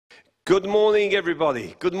Good morning,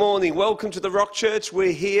 everybody. Good morning. Welcome to the Rock Church.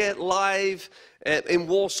 We're here live in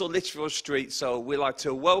Warsaw, Litchfield Street. So we'd like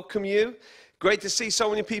to welcome you. Great to see so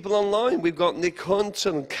many people online. We've got Nick Hunt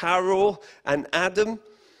and Carol and Adam,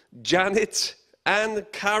 Janet, Anne,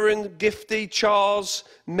 Karen, Gifty, Charles,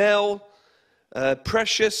 Mel,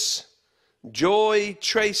 Precious, Joy,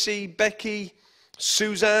 Tracy, Becky,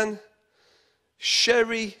 Suzanne,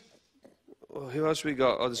 Sherry. Oh, who else we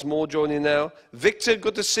got? Oh, there's more joining now. Victor,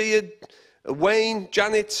 good to see you. Wayne,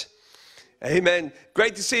 Janet. Amen.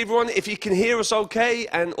 Great to see everyone. If you can hear us okay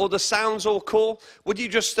and all the sounds all cool, would you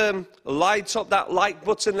just light up that like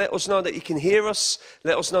button, let us know that you can hear us,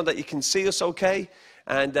 let us know that you can see us okay.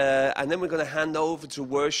 And then we're going to hand over to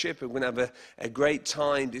worship, and we're going to have a great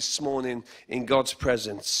time this morning in God's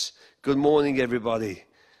presence. Good morning, everybody.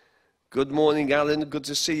 Good morning, Alan. Good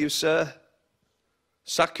to see you, sir.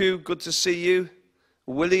 Saku, good to see you.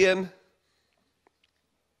 William.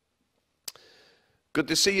 Good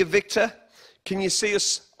to see you, Victor. Can you see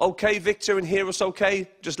us okay, Victor, and hear us okay?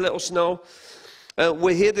 Just let us know.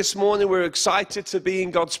 We're here this morning. We're excited to be in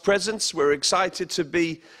God's presence. We're excited to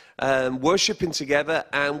be worshiping together,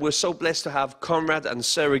 and we're so blessed to have Conrad and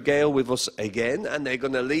Sarah Gale with us again, and they're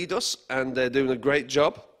going to lead us, and they're doing a great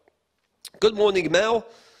job. Good morning, Mel.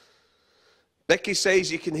 Becky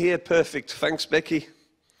says you can hear perfect. Thanks, Becky.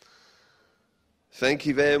 Thank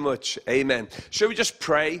you very much. Amen. Shall we just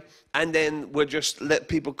pray, and then we'll just let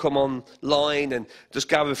people come online and just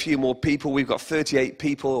gather a few more people. We've got 38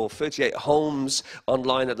 people or 38 homes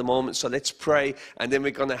online at the moment, so let's pray, and then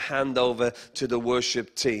we're going to hand over to the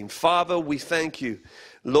worship team. Father, we thank you,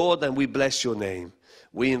 Lord, and we bless your name.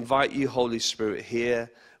 We invite you, Holy Spirit, here.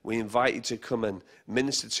 We invite you to come and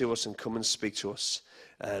minister to us and come and speak to us.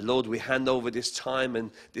 Lord, we hand over this time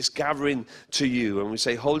and this gathering to you, and we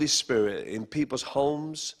say, Holy Spirit, in people's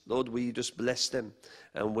homes, Lord, will you just bless them,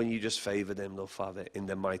 and when you just favor them, Lord Father, in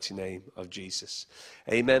the mighty name of Jesus.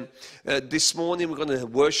 Amen. This morning we're going to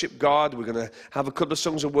worship God. We're going to have a couple of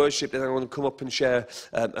songs of worship, and I want to come up and share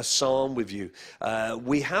a psalm with you.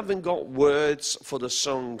 We haven't got words for the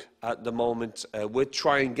song at the moment. We'll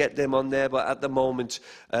try and get them on there, but at the moment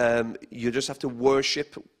you just have to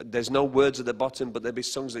worship. There's no words at the bottom, but there'll be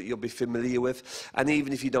songs that you'll be familiar with, and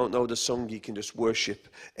even if you don't know the song, you can just worship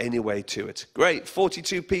anyway to it. Great.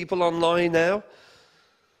 42 people online now.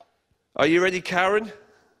 Are you ready, Karen?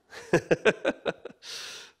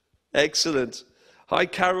 Excellent. Hi,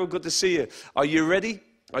 Carol. Good to see you. Are you ready?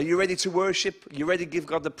 Are you ready to worship? Are you ready to give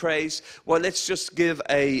God the praise? Well, let's just give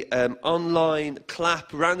a online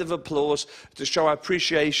clap, round of applause to show our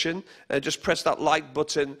appreciation. Just press that like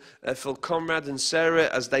button for Conrad and Sarah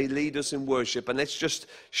as they lead us in worship. And let's just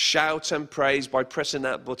shout and praise by pressing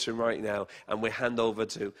that button right now. And we hand over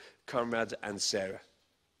to Conrad and Sarah.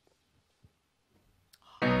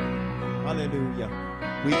 Hallelujah.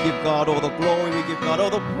 We give God all the glory, we give God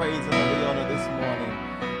all the praise and all the honor this morning.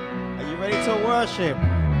 Are you ready to worship?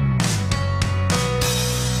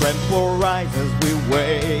 Strength will rise as we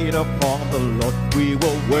wait upon the Lord. We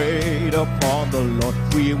will wait upon the Lord.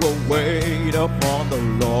 We will wait upon the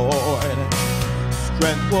Lord.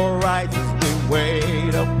 Strength will rise as we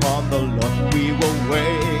wait upon the Lord. We will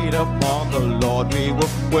wait upon the Lord. We will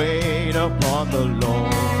wait upon the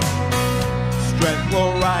Lord. Strength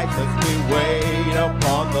will rise as we wait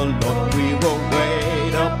upon the Lord. We will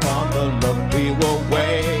wait upon the Lord. We will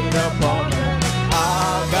wait upon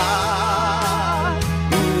our God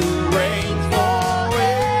who reigns forever.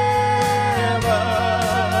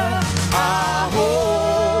 Our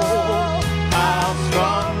hope, our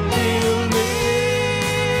strong deliverer.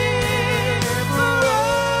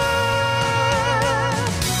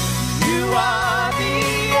 You are the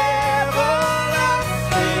everlasting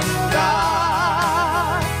God.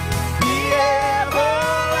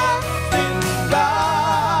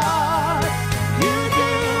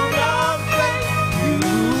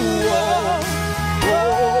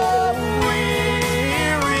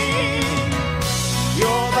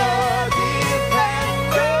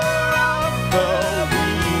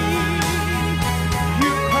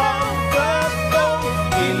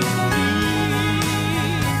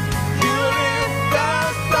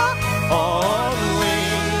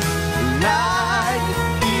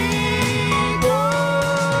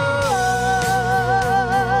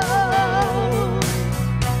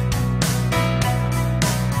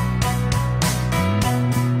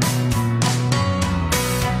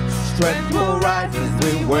 Strength will rise as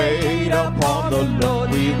we wait upon the Lord.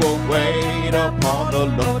 We will wait upon the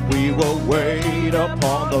Lord. We will wait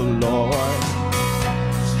upon the Lord.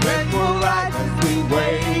 Strength will rise as we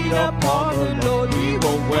wait upon the Lord. We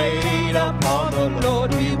will wait upon the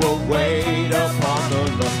Lord. We will wait upon the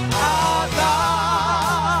Lord.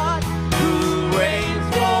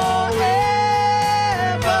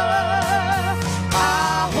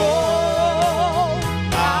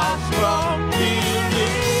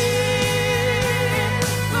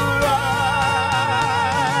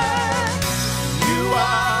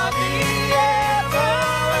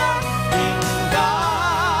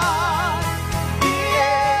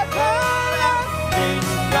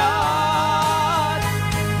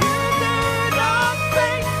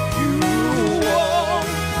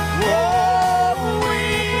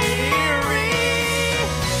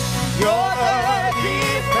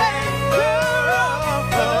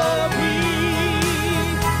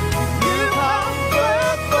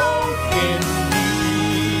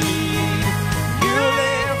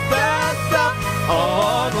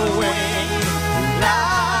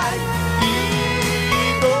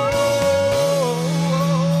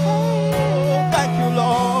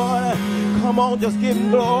 just give him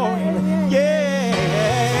glory. Yeah.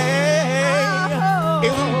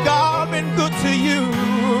 Isn't God been good to you?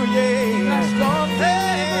 Yeah.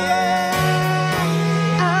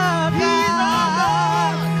 He's our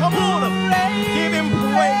God. Come on. Give him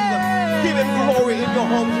praise. Give him glory in your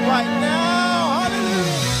homes right now.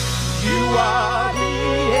 Hallelujah. You are the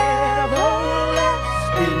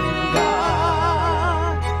everlasting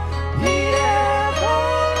God. The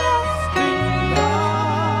everlasting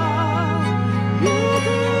God. You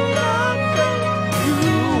do nothing. You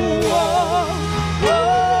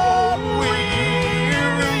are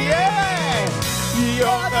weary. Yeah.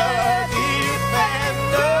 You're the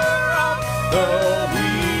defender of the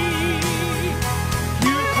weak.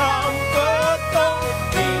 You comfort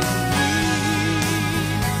those in need.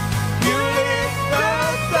 You lift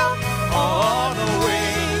us up on the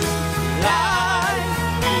wings like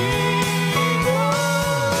eagles.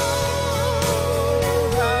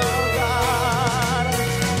 Our God,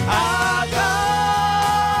 our God,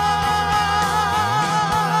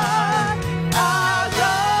 our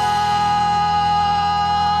God.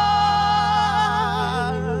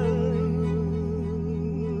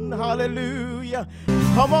 Hallelujah.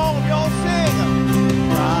 Come on, y'all sing.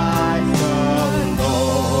 Christ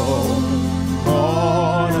alone,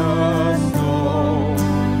 cornerstone,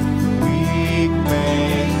 weak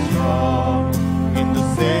made strong in the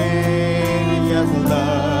Savior's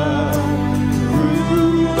love.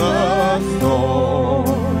 Through the storm,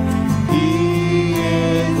 He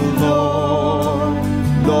is Lord,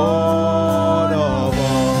 Lord of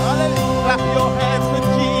all. Hallelujah. Clap your hands for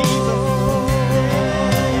Jesus.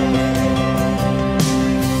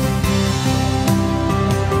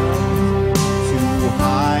 To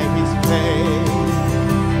hide His face,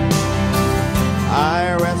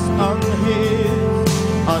 I rest on His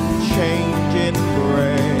unchanging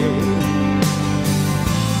grace.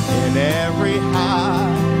 In every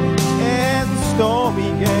high and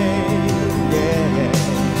stormy gale, yeah,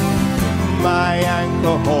 my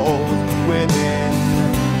anchor holds within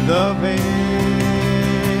the veil.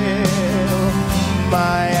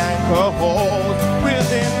 My anchor holds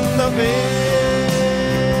within the veil.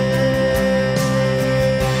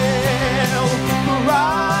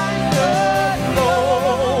 Christ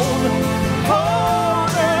alone,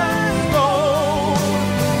 cornerstone,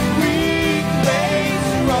 weak made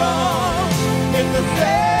strong in the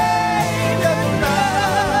Savior's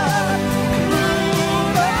love. Through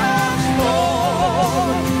the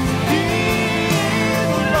storm, He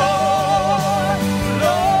is Lord,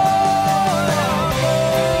 Lord of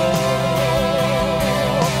all.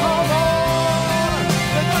 Come on,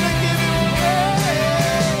 we're gonna give Him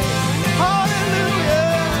praise.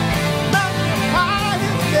 Hallelujah. Magnify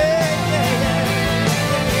His name.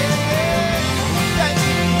 Thank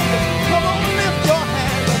you, Jesus. Come on, lift your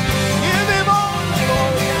hands. Give Him all the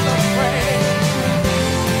glory and the praise.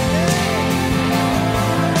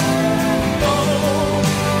 Lord,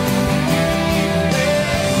 He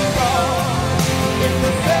made strong in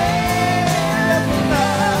the Savior's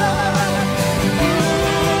love.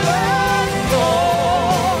 Through the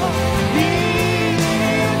storm, He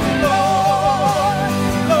is Lord,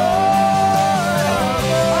 Lord of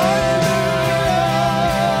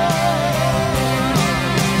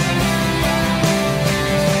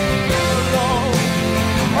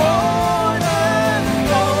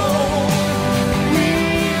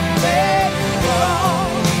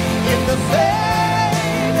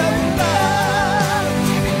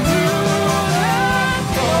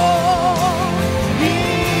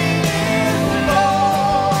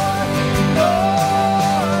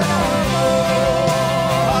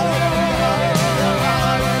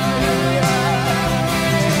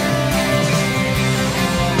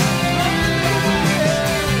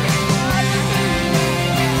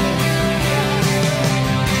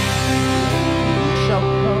shall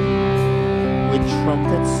come with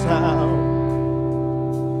trumpet sound.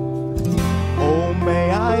 Oh,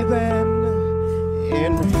 may I then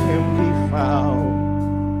in Him be found,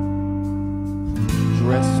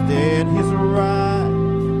 dressed in His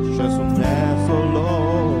righteousness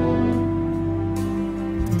alone,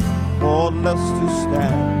 faultless to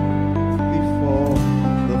stand before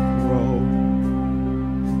the throne.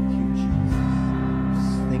 Thank you, Jesus.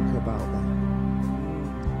 Just think about that.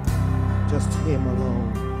 Just Him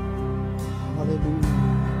alone. Hallelujah.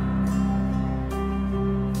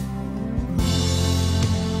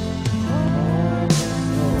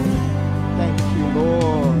 Thank you,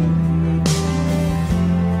 Lord.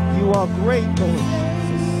 You are great, Lord Jesus.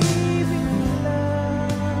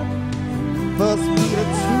 1 Peter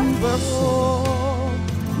 2, verse 6.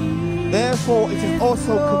 Therefore, it is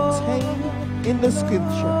also contained in the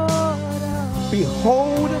scripture.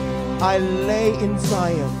 Behold, I lay in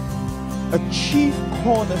Zion a chief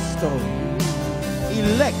cornerstone,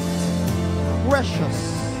 elect,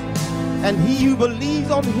 precious, and he who believes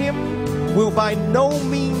on him will by no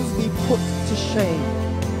means be put to shame.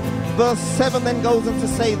 Verse 7 then goes on to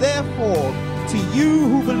say, therefore, to you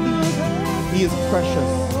who believe, he is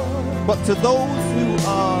precious. But to those who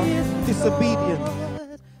are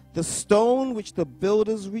disobedient, the stone which the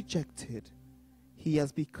builders rejected, he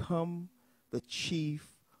has become the chief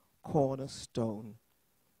cornerstone.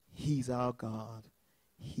 He's our God,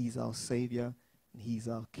 he's our Savior, and he's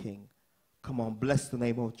our King. Come on, bless the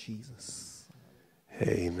name of Jesus.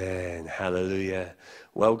 Amen. Hallelujah.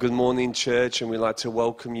 Well, good morning, church, and we'd like to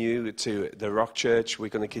welcome you to the Rock Church. We're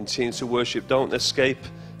going to continue to worship. Don't escape,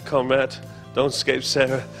 comrade. Don't escape,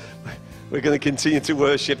 Sarah. We're going to continue to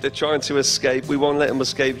worship. They're trying to escape. We won't let them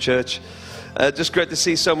escape, church. Just great to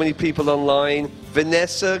see so many people online.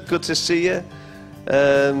 Vanessa, good to see you.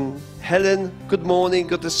 Helen, good morning.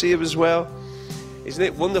 Good to see you as well. Isn't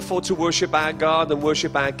it wonderful to worship our God and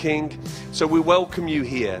worship our King? So we welcome you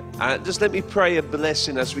here. Just let me pray a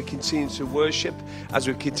blessing as we continue to worship, as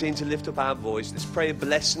we continue to lift up our voice. Let's pray a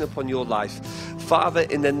blessing upon your life. Father,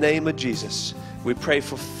 in the name of Jesus, we pray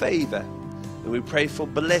for favor and we pray for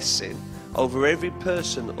blessing over every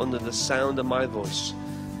person under the sound of my voice.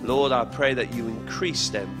 Lord, I pray that you increase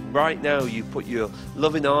them. Right now, you put your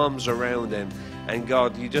loving arms around them. And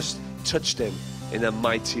God, you just touch them in a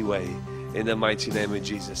mighty way. In the mighty name of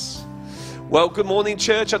Jesus. Well, good morning,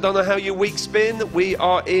 church. I don't know how your week's been. We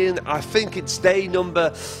are in, I think it's day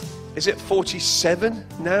number, is it 47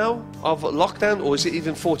 now of lockdown? Or is it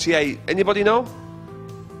even 48? Anybody know?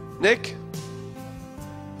 Nick?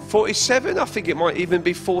 47? I think it might even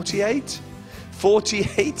be 48.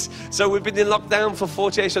 48. So we've been in lockdown for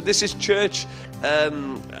 48. So this is church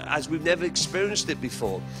as we've never experienced it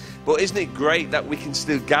before. But isn't it great that we can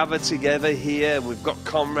still gather together here? We've got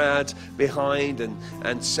Conrad behind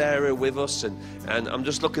and Sarah with us. And I'm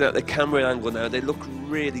just looking at the camera angle now. They look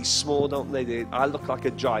really small, don't they? I look like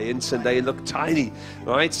a giant and they look tiny,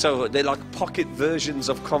 right? So they're like pocket versions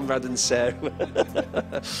of Conrad and Sarah.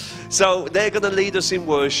 So they're going to lead us in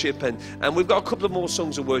worship. And we've got a couple of more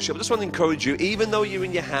songs of worship. I just want to encourage you, even though you're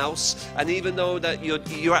in your house and even though that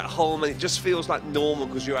you're at home and it just feels like normal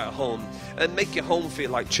because you're at home, and make your home feel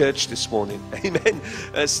like church this morning. Amen.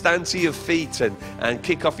 Stand to your feet and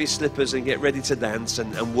kick off your slippers and get ready to dance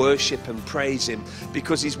and worship and praise him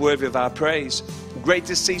because he's worthy of our praise. Great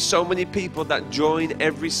to see so many people that join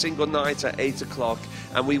every single night at 8 o'clock,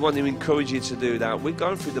 and we want to encourage you to do that. We're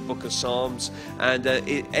going through the book of Psalms, and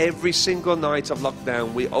every single night of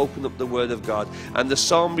lockdown we open up the Word of God, and the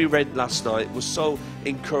psalm we read last night was so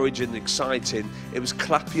encouraging and exciting. It was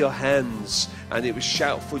clap your hands, and it was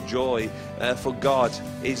shout for joy, for God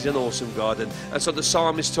is an awesome God. And so the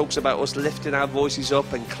psalmist talks about us lifting our voices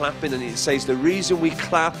up and clapping, and it says the reason we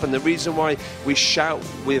clap and the reason why we shout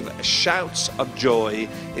with shouts of joy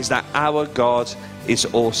is that our God is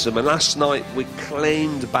awesome. And last night we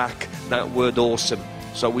claimed back that word awesome.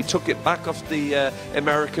 So we took it back off the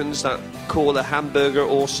Americans that call a hamburger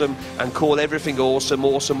awesome and call everything awesome,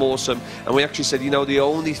 awesome, awesome. And we actually said, you know, the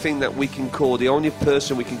only thing that we can call, the only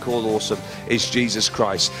person we can call awesome is Jesus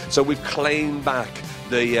Christ. So we've claimed back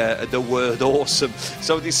the word awesome.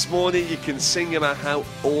 So this morning you can sing about how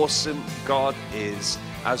awesome God is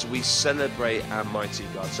as we celebrate our mighty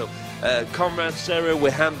God. So Conrad, Sarah, we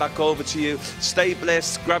hand back over to you. Stay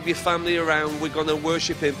blessed, grab your family around. We're going to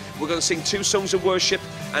worship him. We're going to sing 2 songs of worship,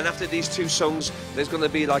 and after these 2 songs there's going to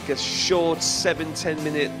be like a short 7-10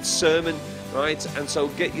 minute sermon, right? And so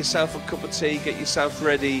get yourself a cup of tea, get yourself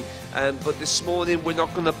ready. But this morning we're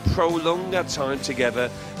not going to prolong our time together,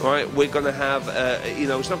 right? We're going to have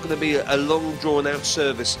it's not going to be a long drawn out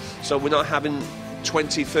service. So we're not having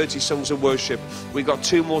 20-30 songs of worship. We've got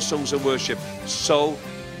 2 more songs of worship, so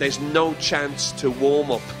there's no chance to warm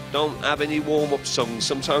up. Don't have any warm-up songs.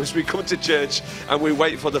 Sometimes we come to church and we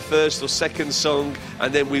wait for the first or second song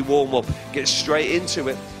and then we warm up. Get straight into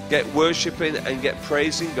it. Get worshiping and get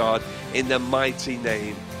praising God in the mighty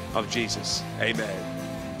name of Jesus. Amen.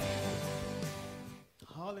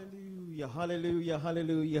 Hallelujah, hallelujah,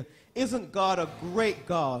 hallelujah. Isn't God a great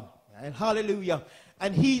God? And hallelujah.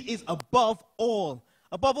 And he is above all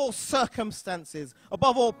circumstances,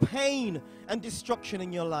 above all pain and destruction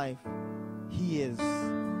in your life. He is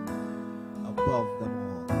above them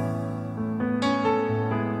all.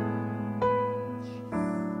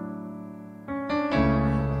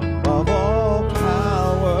 Above all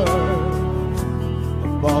power,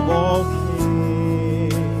 above all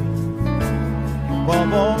king,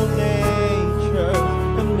 above all nature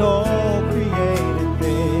and all created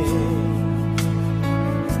things.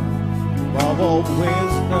 of all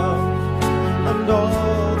wisdom and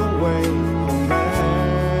all the ways of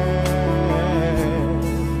man.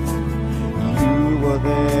 You were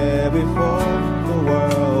there before the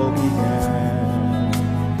world began.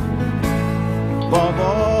 Above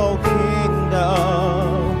all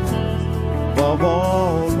kingdoms, above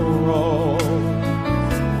all thrones,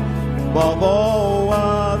 above all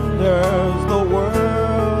wonders the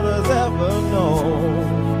world has ever known,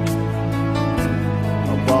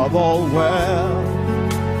 above all wealth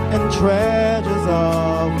and treasures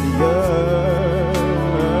of the earth,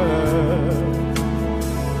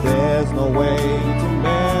 there's no way to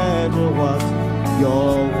measure what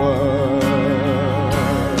you're worth.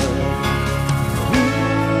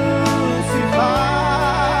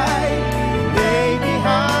 Crucified, lay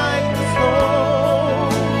behind the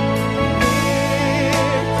stone,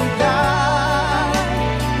 lived to die,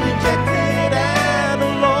 rejected and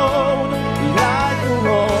alone, like a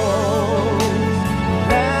rose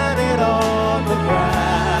planted on the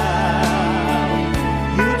ground.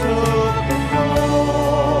 You took the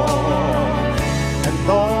thorn and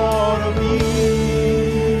thought of me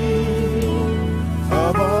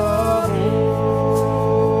above all.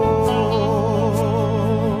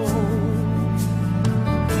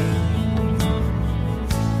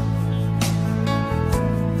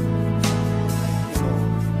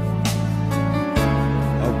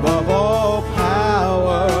 Above all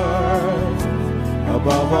powers,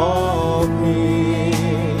 above all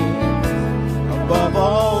kings, above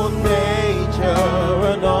all nature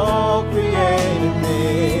and all created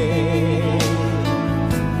things,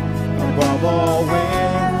 above all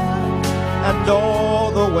wind and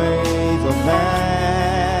all the ways of man.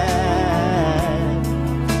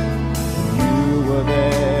 You were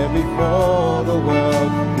there before the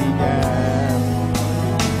world began.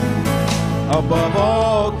 Above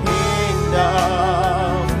all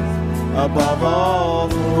kingdoms, above all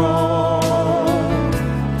thrones,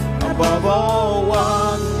 above all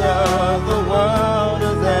wonders the world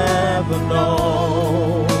has ever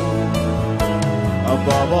known,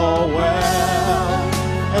 above all wealth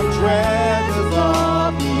and treasures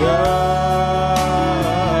of the earth,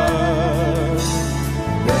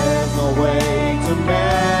 there's no way to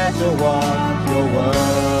measure what you're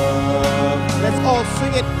worth. Let's all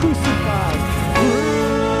sing it. Crucified, crucified,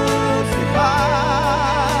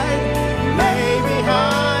 lay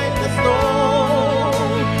behind the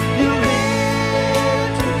stone. You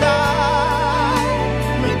lived to die,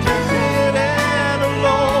 rejected and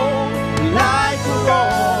alone, like a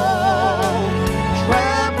rose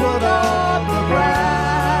trampled on the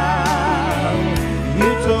ground. You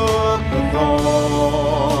took the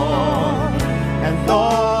thorn and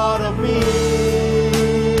thought of me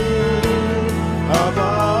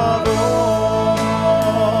above all.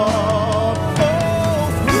 Oh,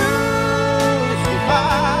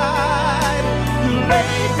 crucified, you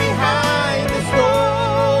lay behind the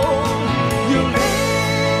stone. You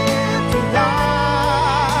lived to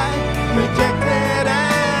die, rejected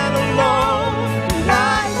and alone,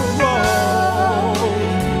 like a rose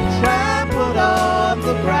trampled on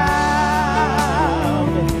the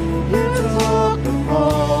ground. You took the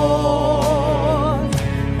thorn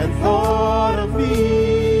and thought of me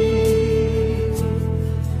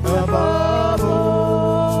above all,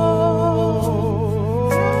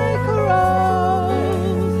 like a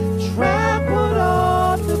rose trampled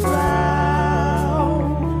on the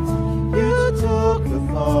ground. You took the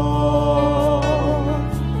thorn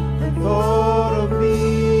and thought of me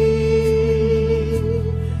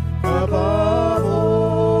above all,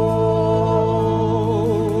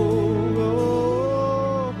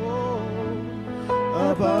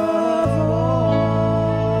 above all.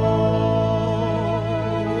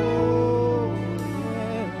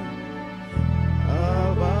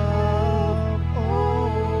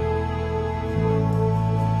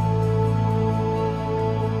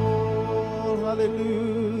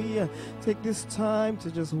 Hallelujah. Take this time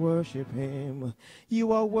to just worship Him.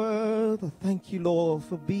 You are worthy. Thank you, Lord,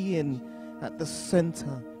 for being at the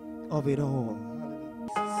center of it all.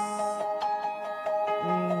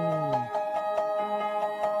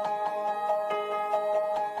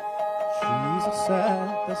 Jesus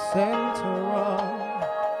at the center of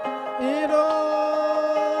it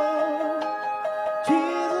all.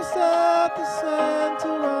 Jesus at the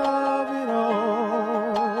center of it all.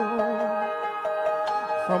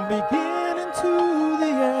 From beginning to the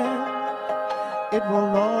end, it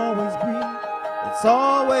will always be. It's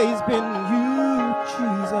always been you,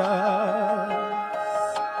 Jesus.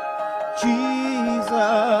 Jesus.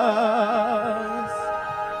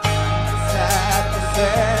 It's at the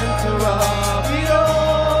center of it all.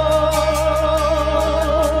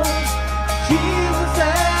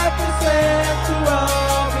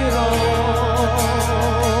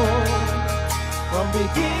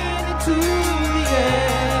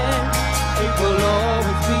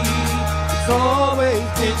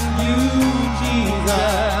 you, Jesus.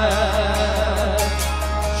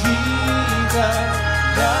 Jesus,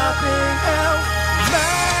 nothing else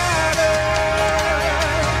matters.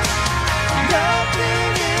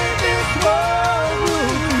 Nothing in this world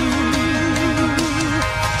will do.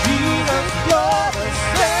 Jesus, you're the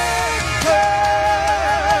center,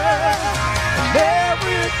 and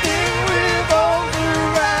everything revolves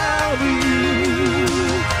around you.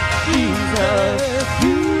 Jesus,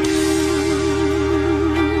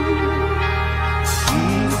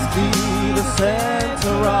 Jesus, be the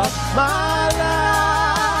center of my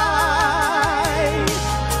life.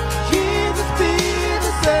 Jesus, be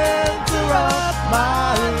the center of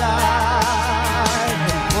my life.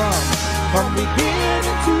 From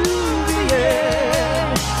beginning to the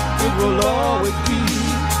end, it will always be,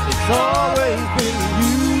 it's always been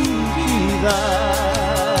you, Jesus.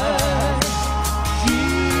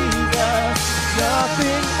 Jesus,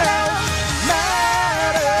 nothing else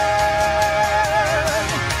matters.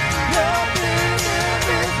 Nothing in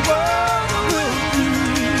this world will do.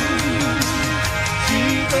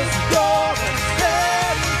 Jesus, you're the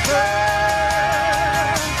center.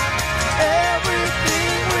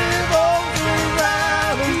 Everything revolves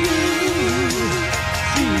around you.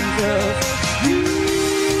 Jesus, you.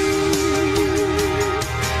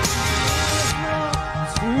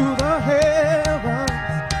 To the heavens,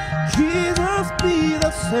 Jesus be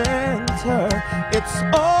the center. It's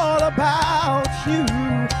all about you.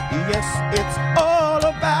 Yes, it's all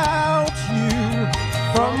about you.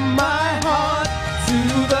 From my heart to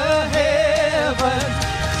the heavens,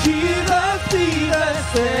 Jesus be the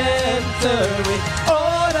center. It's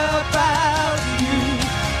all about you.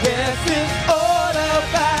 Yes, it's all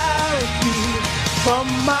about you. From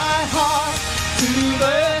my heart to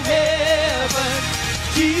the heavens,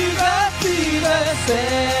 Jesus be the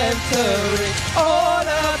center. It's all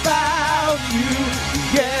about you.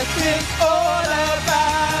 Yes, it's all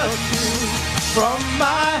about you. From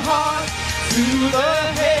my heart to the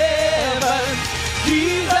heavens,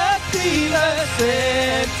 Jesus be the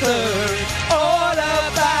center. It's all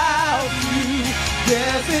about you.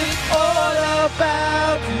 Yes, it's all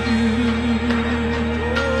about you.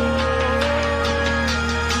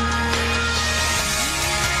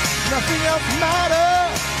 Nothing else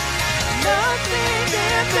matters. Nothing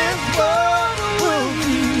in this world will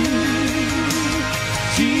do.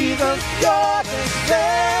 Jesus, you're the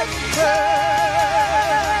center.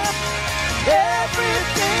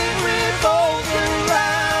 Everything revolves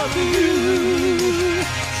around you.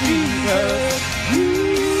 Jesus, you.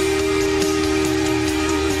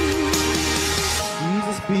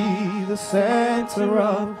 Jesus, be the center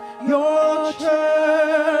of your church.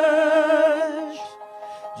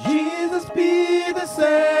 Jesus, be the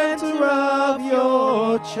center of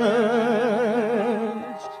your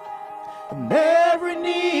church. And every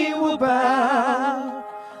knee will bow,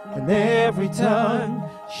 and every tongue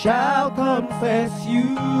shall confess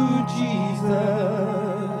you, Jesus.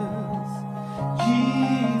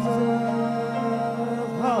 Jesus.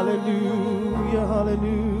 Hallelujah,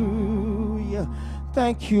 hallelujah.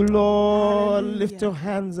 Thank you, Lord. Hallelujah. Lift your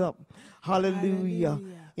hands up. Hallelujah.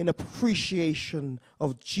 Hallelujah. In appreciation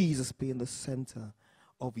of Jesus being the center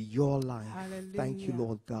of your life. Thank you, Hallelujah.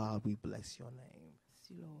 Lord God. We bless your name. Yes,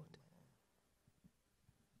 Lord.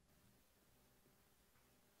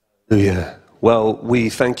 Hallelujah. Well, we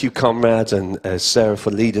thank you, comrades, and Sarah,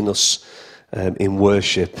 for leading us in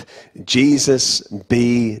worship. Jesus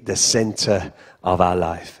be the center of our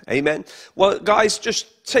life. Amen. Well, guys,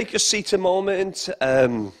 just take your seat a moment.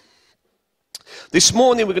 This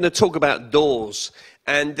morning we're going to talk about doors.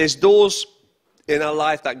 And there's doors in our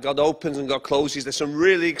life that God opens and God closes. There's some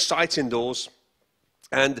really exciting doors.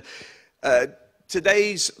 And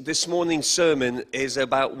this morning's sermon is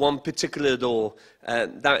about one particular door.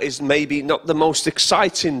 That is maybe not the most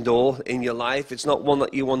exciting door in your life. It's not one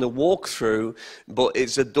that you want to walk through, but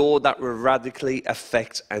it's a door that will radically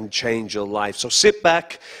affect and change your life. So sit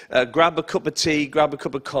back, grab a cup of tea, grab a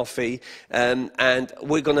cup of coffee, and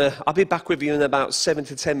I'll be back with you in about 7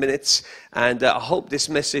 to 10 minutes. And I hope this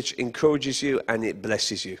message encourages you and it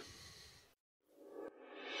blesses you.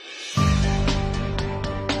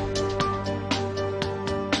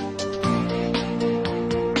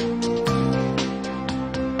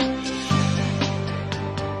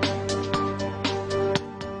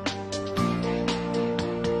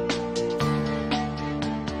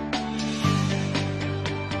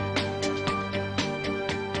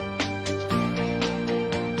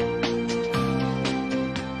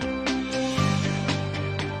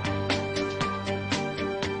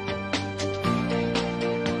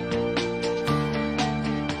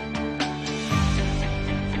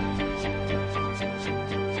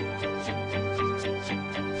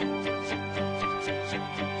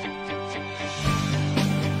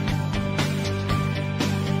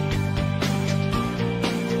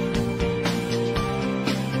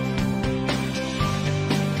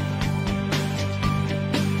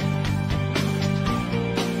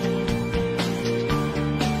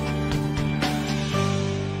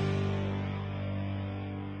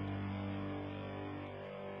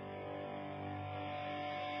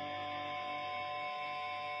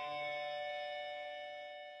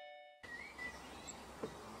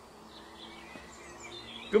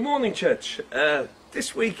 Good morning, church.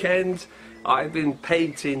 This weekend I've been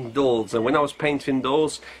painting doors, and when I was painting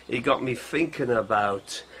doors it got me thinking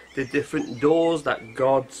about the different doors that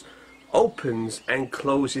God opens and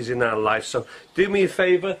closes in our life. So do me a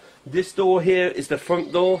favour, this door here is the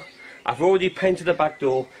front door. I've already painted the back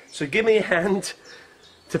door, so give me a hand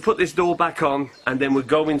to put this door back on, and then we'll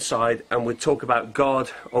go inside and we'll talk about God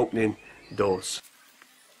opening doors.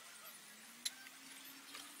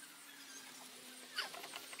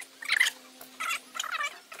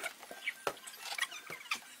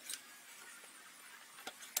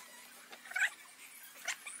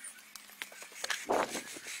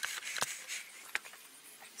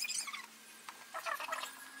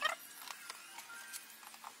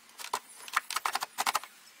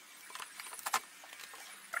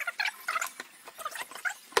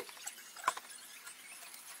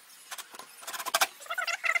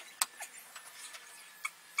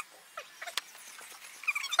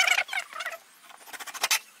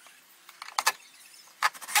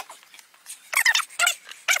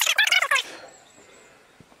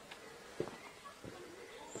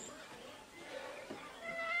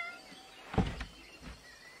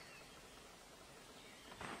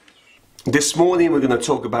 This morning we're going to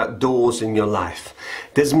talk about doors in your life.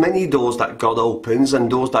 There's many doors that God opens and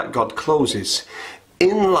doors that God closes.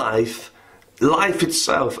 In life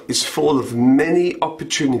itself is full of many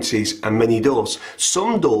opportunities and many doors.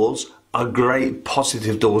 Some doors are great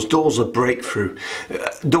positive doors, doors of breakthrough,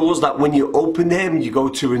 doors that when you open them you go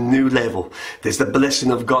to a new level. There's the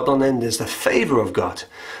blessing of God on them, there's the favour of God,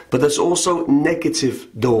 but there's also negative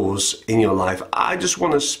doors in your life. I just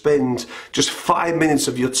want to spend just 5 minutes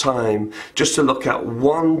of your time just to look at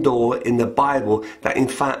one door in the Bible that in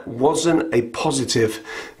fact wasn't a positive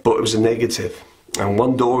but it was a negative. And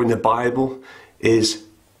one door in the Bible is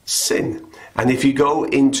sin. And if you go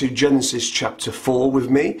into Genesis chapter 4 with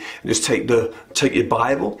me, and just take your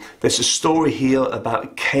Bible, there's a story here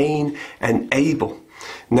about Cain and Abel.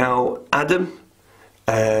 Now Adam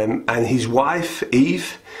and his wife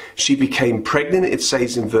Eve, she became pregnant, it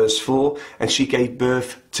says in verse 4, and she gave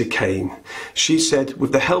birth to Cain. She said,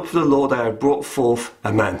 "With the help of the Lord I have brought forth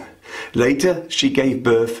a man." Later she gave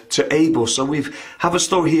birth to Abel. So we have a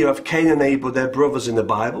story here of Cain and Abel, they're brothers in the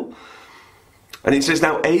Bible. And it says,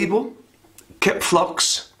 now Abel kept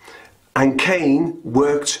flocks and Cain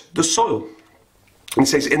worked the soil. And it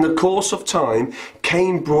says, in the course of time,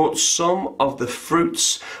 Cain brought some of the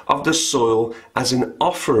fruits of the soil as an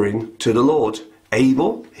offering to the Lord.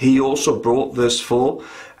 Abel, he also brought, verse 4,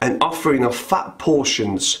 an offering of fat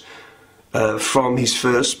portions from his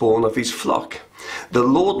firstborn of his flock. The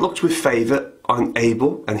Lord looked with favour on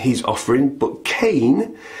Abel and his offering, but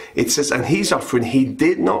Cain, it says, and his offering he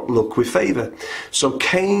did not look with favour. So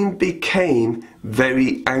Cain became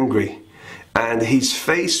very angry, and his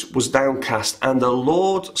face was downcast. And the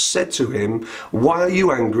Lord said to him, "Why are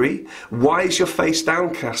you angry? Why is your face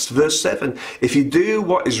downcast?" Verse 7, if you do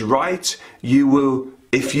what is right, you will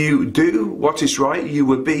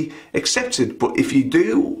be accepted. But if you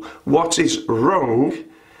do what is wrong,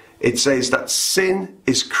 it says that sin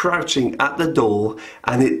is crouching at the door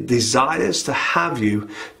and it desires to have you,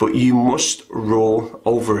 but you must roar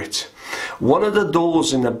over it. One of the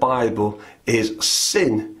doors in the Bible is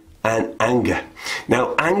sin and anger.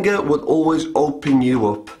 Now, anger would always open you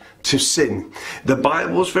up to sin. The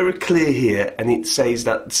Bible is very clear here, and it says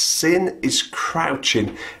that sin is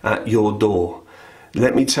crouching at your door.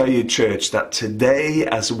 Let me tell you, church, that today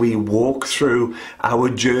as we walk through our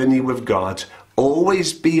journey with God,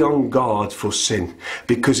 always be on guard for sin,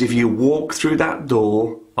 because if you walk through that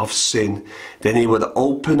door of sin, then it would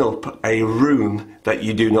open up a room that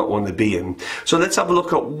you do not want to be in. So let's have a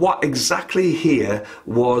look at what exactly here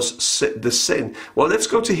was the sin. Well, let's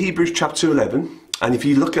go to Hebrews chapter 11. And if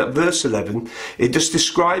you look at verse 11, it just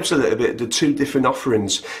describes a little bit the two different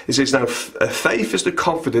offerings. It says, now faith is the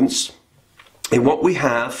confidence in what we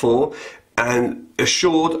have for and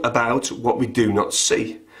assured about what we do not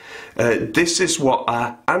see. This is what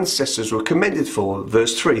our ancestors were commended for.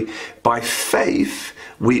 Verse 3, by faith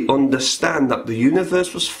we understand that the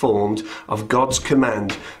universe was formed of God's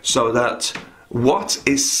command, so that what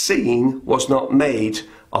is seen was not made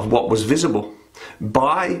of what was visible.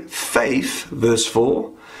 By faith, verse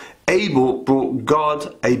 4, Abel brought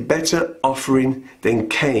God a better offering than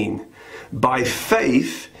Cain. By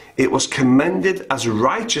faith it was commended as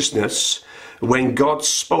righteousness when God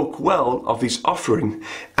spoke well of his offering,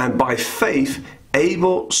 and by faith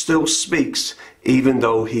Abel still speaks even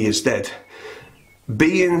though he is dead.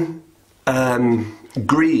 Being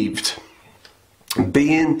grieved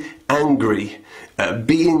being angry,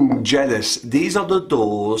 being jealous. These are the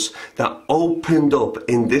doors that opened up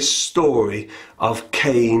in this story of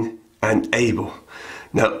Cain and Abel.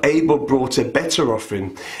 Now, Abel brought a better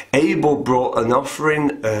offering. Abel brought an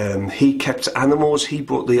offering. He kept animals. He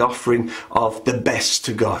brought the offering of the best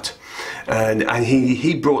to God. And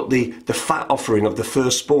he brought the fat offering of the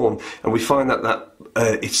firstborn. And we find that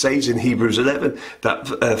it says in Hebrews 11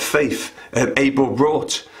 that faith, Abel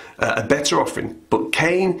brought a better offering. But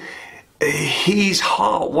Cain, his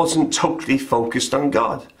heart wasn't totally focused on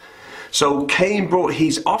God. So Cain brought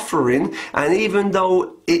his offering, and even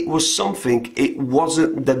though it was something, it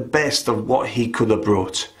wasn't the best of what he could have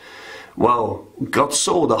brought. Well, God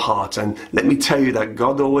saw the heart, and let me tell you that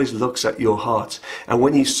God always looks at your heart. And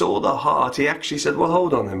when he saw the heart, he actually said, well,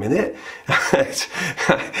 hold on a minute.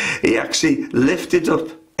 He actually lifted up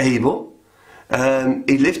Abel.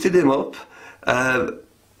 He lifted him up,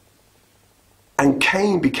 and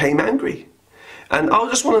Cain became angry. And I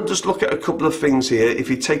just want to look at a couple of things here, if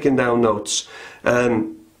you're taking down notes. Let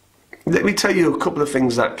me tell you a couple of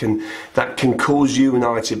things that can cause you and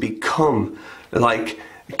I to become like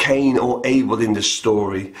Cain or Abel in the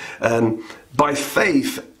story. By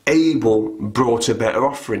faith, Abel brought a better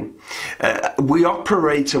offering. We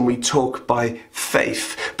operate and we talk by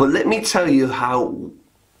faith. But let me tell you how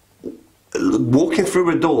walking through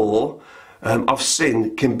a door of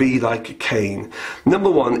sin can be like Cain. Number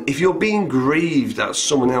one, if you're being grieved at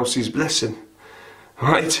someone else's blessing,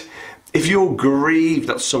 right? If you're grieved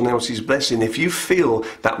at someone else's blessing, if you feel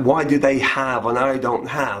that why do they have and I don't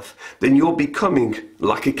have, then you're becoming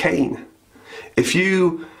like a Cain. If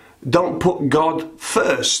you don't put God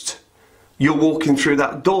first, you're walking through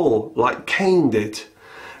that door like Cain did.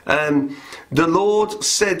 The Lord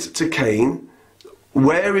said to Cain,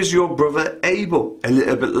 where is your brother Abel? A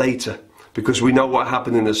little bit later, because we know what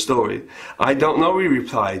happened in the story. I don't know, he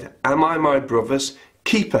replied. Am I my brother's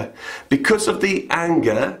keeper? Because of the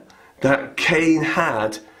anger that Cain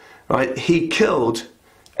had, right, he killed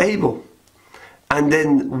Abel. And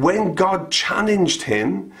then when God challenged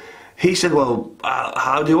him, he said, well,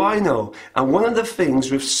 how do I know? And one of the things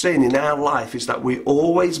with sin in our life is that we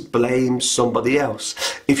always blame somebody else.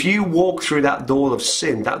 If you walk through that door of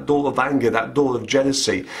sin, that door of anger, that door of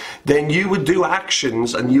jealousy, then you would do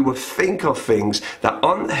actions and you would think of things that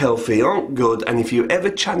aren't healthy, aren't good. And if you're ever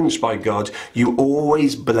challenged by God, you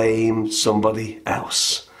always blame somebody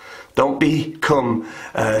else. Don't become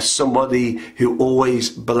somebody who always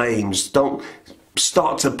blames. Don't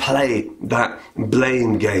start to play that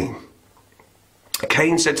blame game.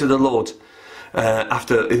 Cain said to the Lord,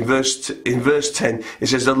 in verse 10, it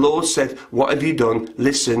says, the Lord said, what have you done?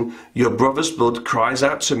 Listen, your brother's blood cries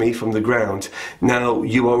out to me from the ground. Now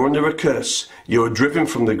you are under a curse. You are driven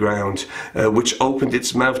from the ground, which opened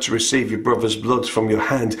its mouth to receive your brother's blood from your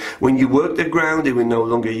hand. When you work the ground, it will no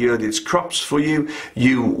longer yield its crops for you.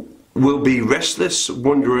 You will be restless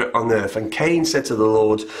wanderer on earth. And Cain said to the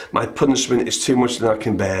Lord, my punishment is too much than I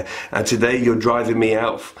can bear, and today you're driving me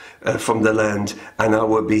out from the land, and I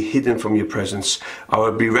will be hidden from your presence. I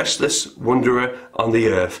will be restless wanderer on the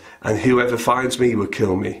earth, and whoever finds me will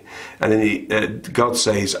kill me. And then God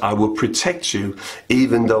says, I will protect you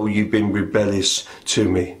even though you've been rebellious to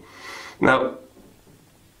me. Now,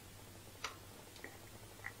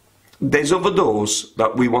 there's other doors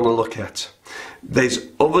that we want to look at. There's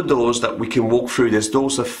other doors that we can walk through. There's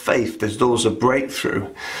doors of faith. There's doors of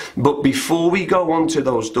breakthrough. But before we go on to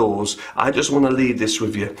those doors, I just want to leave this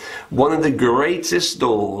with you. One of the greatest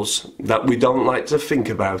doors that we don't like to think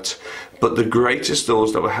about, but the greatest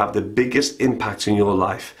doors that will have the biggest impact in your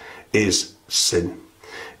life is sin.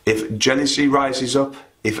 If jealousy rises up,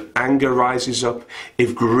 if anger rises up,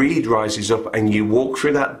 if greed rises up, and you walk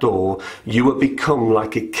through that door, you will become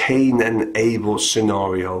like a Cain and Abel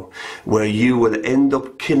scenario, where you will end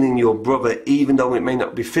up killing your brother, even though it may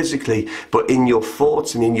not be physically, but in your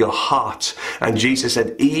thoughts and in your heart. And Jesus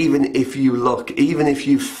said, even if you look, even if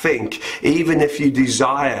you think, even if you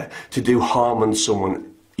desire to do harm on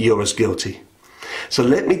someone, you're as guilty. So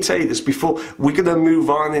let me tell you this, before we're going to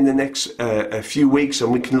move on in the next few weeks,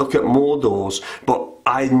 and we can look at more doors, but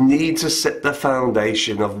I need to set the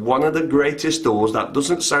foundation of one of the greatest doors. That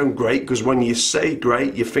doesn't sound great, because when you say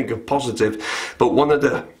great, you think of positive, but one of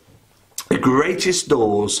the greatest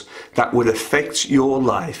doors that will affect your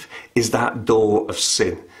life is that door of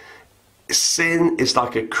sin. Sin is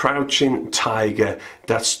like a crouching tiger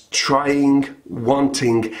that's trying,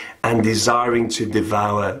 wanting, and desiring to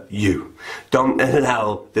devour you. Don't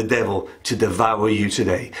allow the devil to devour you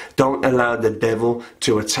today. Don't allow the devil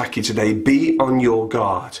to attack you today. Be on your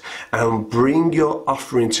guard and bring your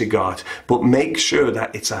offering to God, but make sure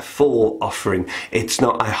that it's a full offering. It's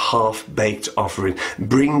not a half-baked offering.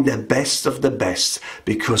 Bring the best of the best,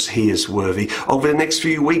 because he is worthy. Over the next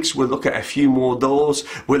few weeks, we'll look at a few more doors.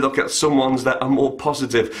 We'll look at some ones that are more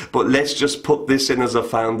positive, but let's just put this in as a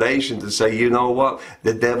foundation to say, you know what?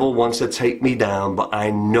 The devil wants to take me down, but I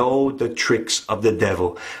know the tricks of the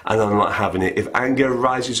devil, and I'm not having it. If anger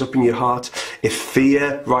rises up in your heart, if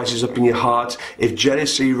fear rises up in your heart, if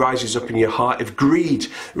jealousy rises up in your heart, if greed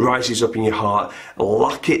rises up in your heart,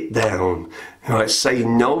 lock it down. Right, say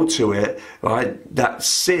no to it. Right, that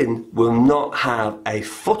sin will not have a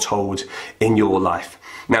foothold in your life.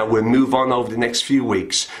 Now, we'll move on over the next few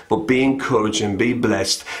weeks, but be encouraged and be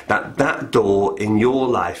blessed that that door in your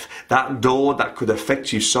life, that door that could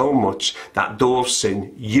affect you so much, that door of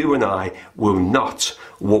sin, you and I will not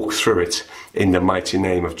walk through it in the mighty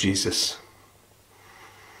name of Jesus.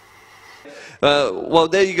 Well,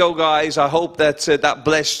 there you go, guys. I hope that that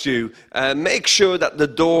blessed you. Make sure that the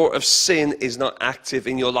door of sin is not active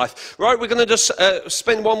in your life. Right, we're going to just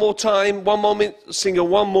spend one more time, one moment, sing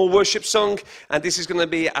one more worship song. And this is going to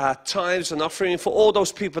be our tithes and offering for all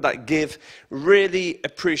those people that give. Really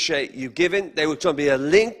appreciate you giving. There will be a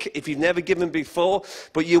link if you've never given before,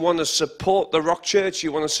 but you want to support the Rock Church.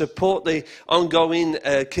 You want to support the ongoing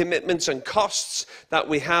commitments and costs that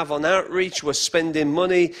we have on outreach. We're spending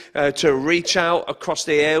money to reach out across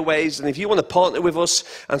the airways, and if you want to partner with us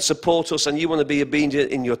and support us and you want to be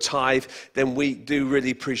obedient in your tithe, then we do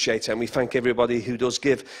really appreciate it, and we thank everybody who does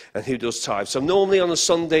give and who does tithe. So normally on a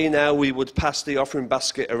Sunday now we would pass the offering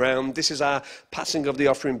basket around. This is our passing of the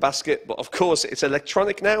offering basket, but of course it's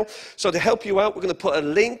electronic now. So to help you out, we're going to put a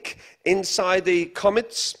link inside the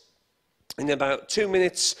comments. In about 2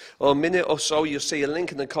 minutes or a minute or so, you'll see a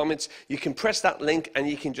link in the comments. You can press that link and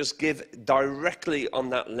you can just give directly on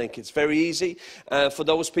that link. It's very easy. For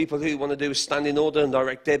those people who want to do a standing order and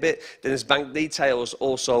direct debit, then there's bank details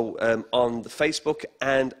also on the Facebook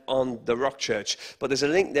and on the Rock Church. But there's a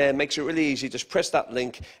link there, makes it really easy. Just press that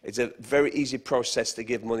link. It's a very easy process to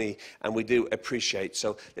give money, and we do appreciate.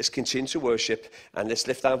 So let's continue to worship and let's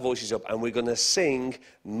lift our voices up, and we're going to sing,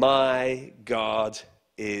 My God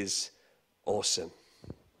is Awesome.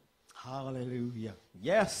 Hallelujah.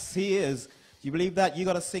 Yes, he is. Do you believe that? You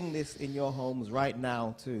got to sing this in your homes right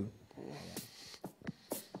now too.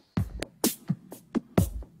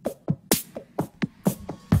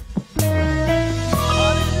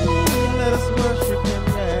 Hallelujah. Let us worship him.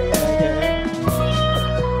 Yeah.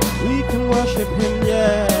 We can worship him,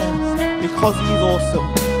 yes, because he's awesome.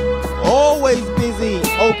 Always busy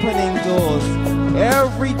opening doors.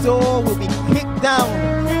 Every door will be kicked down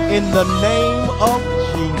in the name of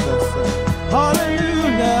Jesus.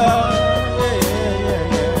 Hallelujah.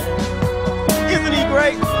 Yeah. Isn't he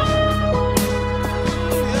great?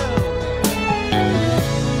 Yeah.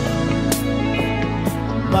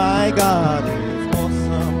 My God is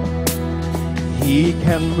awesome. He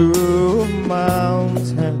can move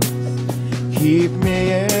mountains, keep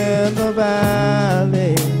me in the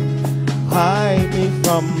valley, hide me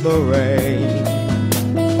from the rain.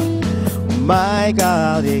 My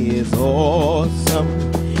God is awesome,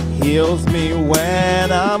 heals me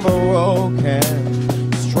when I'm broken,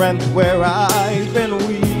 strength where I've been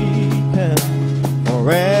weak, and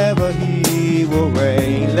forever he will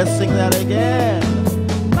reign. Let's sing that again.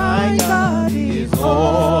 My God is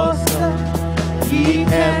awesome, he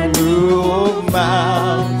can move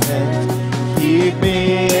mountains, keep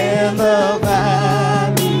me in the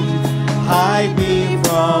valley, hide me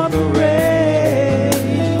from the rain.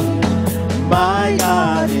 My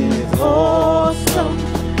God is awesome,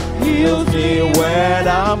 heals me when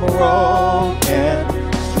I'm broken,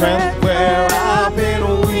 strength where I've been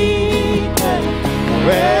weak, and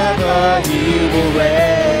forever he will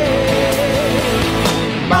reign.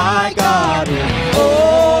 My God is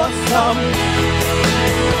awesome,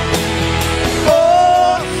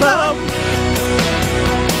 awesome,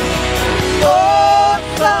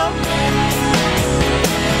 awesome,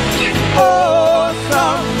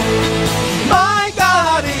 awesome. My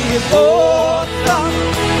God is awesome,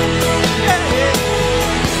 yeah.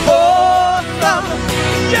 Awesome,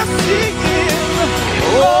 yes he is,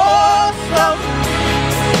 awesome,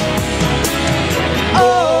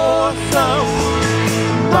 awesome.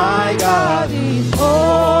 My God is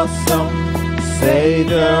awesome,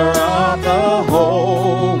 Savior of the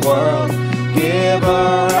whole world,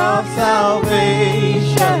 giver of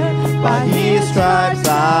salvation, by his stripes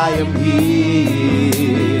I am healed.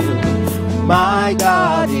 My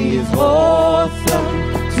God is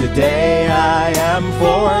awesome. Today I am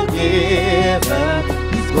forgiven.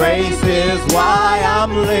 His grace is why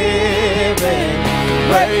I'm living.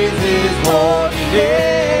 Praise His holy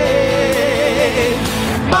name.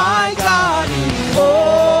 My God is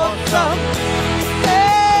awesome.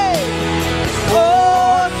 Hey,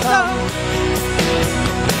 awesome.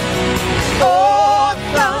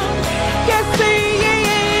 Awesome. Yes, He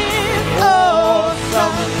is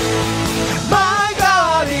awesome. My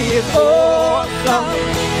God is awesome.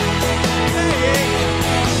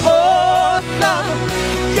 Awesome.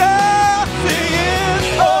 Yes, He is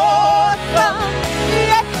awesome.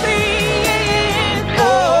 Yes, He is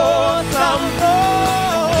awesome.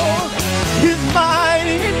 Oh, He's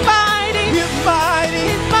mighty. He's mighty. He's mighty.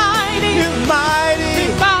 He's mighty. He's mighty.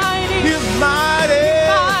 He's mighty. He's mighty.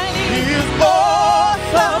 He's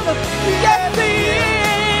awesome. Yes, He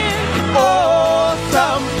is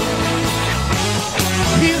awesome.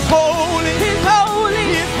 He's holy. He's holy.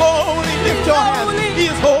 He's holy. Lift your hands.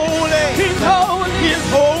 He's holy. He's holy. He's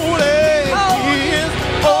holy. He is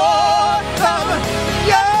awesome.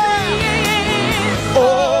 Yeah.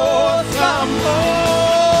 Awesome.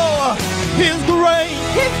 Oh, His grace.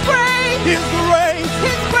 His grace. His grace.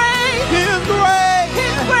 His grace. His grace.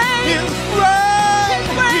 His grace. His grace.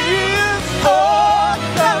 He is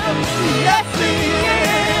awesome. Yes, He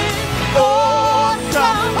is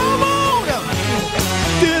awesome. Come on.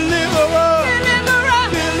 Deliverer. Deliverer.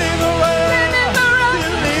 Deliverer. Deliverer.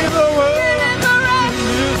 Deliverer.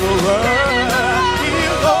 He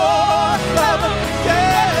is awesome.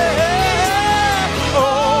 Yeah.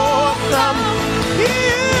 Awesome. He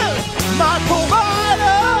is my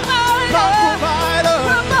provider. My provider.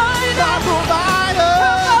 My provider.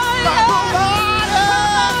 My provider.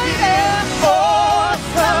 He is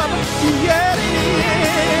awesome. Yes,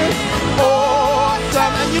 He is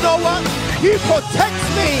awesome. And you know what? He protects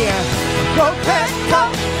me. Protector.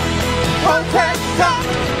 Protector.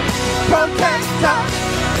 Protector.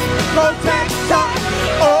 Protector.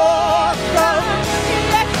 Awesome.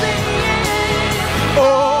 Yes, He is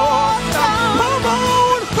awesome. Come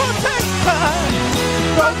on, protector.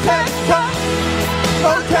 Protector.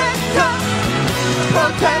 Protector.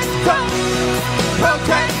 Protector.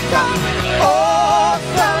 Protector.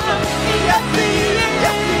 Awesome. Yes, He is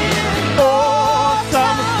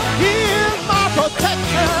awesome. He is my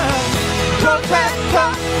protector. Protector.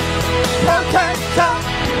 Protector.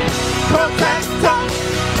 Protector.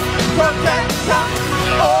 Protector.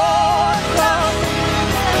 Awesome.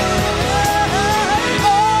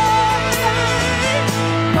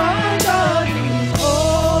 My God is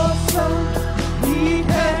awesome. He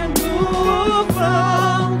can move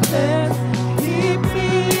mountains. Keep me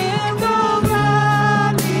in the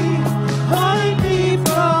valley. Hide me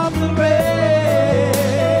from the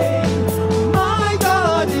rain. My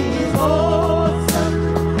God is awesome.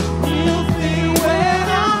 Heals me when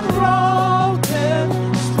I'm broken.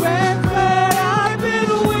 Strength when I've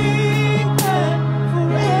been weak. And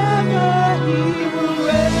forever He will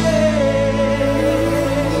reign.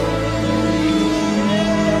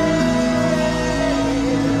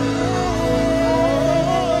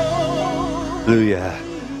 Hallelujah.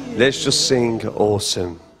 Let's just sing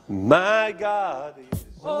awesome. My God is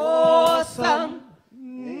Awesome.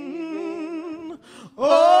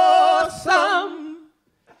 Awesome.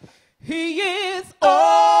 He is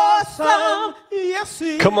awesome. Yes,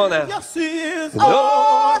 He is. Come on now. Yes, He is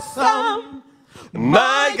awesome.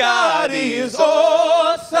 My God is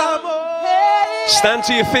awesome. Stand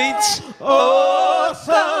to your feet.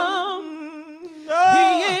 Awesome.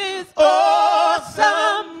 He is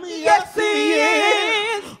awesome. Yes, He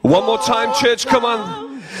is. One more time, church. Come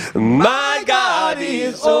on. My God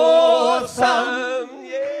is awesome.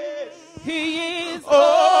 Yes. He is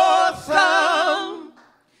awesome.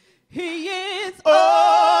 He is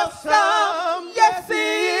awesome. Yes, He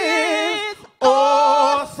is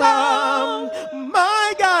awesome.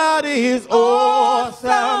 My God is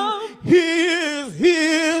awesome. He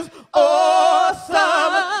is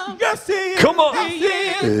awesome. Yes, He is. Come on. He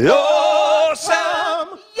is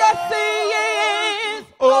Awesome. Yes, He is.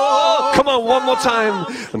 Oh, come on, one more time.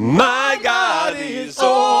 My God is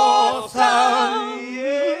awesome.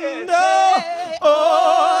 Yes.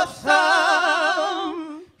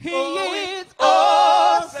 Awesome. He is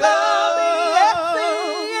awesome. Yes,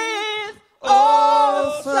 He is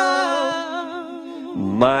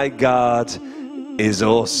awesome. My God is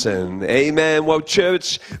awesome. Amen. Well,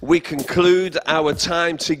 church, we conclude our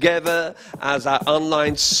time together as our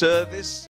online service.